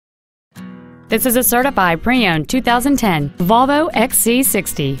This is a certified pre-owned 2010 Volvo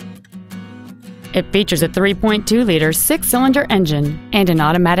XC60. It features a 3.2-liter 6-cylinder engine and an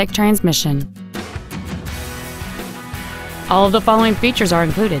automatic transmission. All of the following features are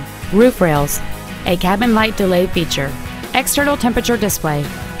included: roof rails, a cabin light delay feature, external temperature display,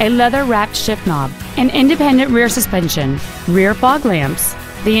 a leather-wrapped shift knob, an independent rear suspension, rear fog lamps,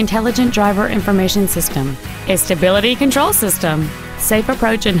 the intelligent driver information system, a stability control system, safe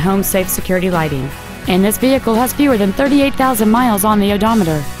approach and home safe security lighting, and this vehicle has fewer than 38,000 miles on the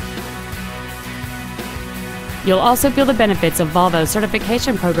odometer. You'll also feel the benefits of Volvo's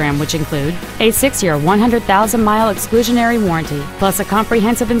certification program, which include a 6-year, 100,000-mile exclusionary warranty, plus a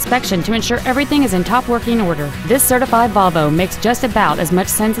comprehensive inspection to ensure everything is in top working order. This certified Volvo makes just about as much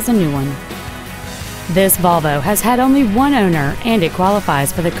sense as a new one. This Volvo has had only one owner, and it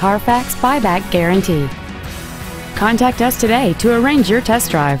qualifies for the Carfax buyback guarantee. Contact us today to arrange your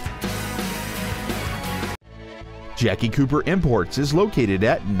test drive. Jackie Cooper Imports is located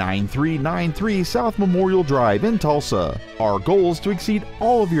at 9393 South Memorial Drive in Tulsa. Our goal is to exceed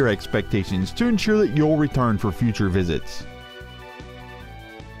all of your expectations to ensure that you'll return for future visits.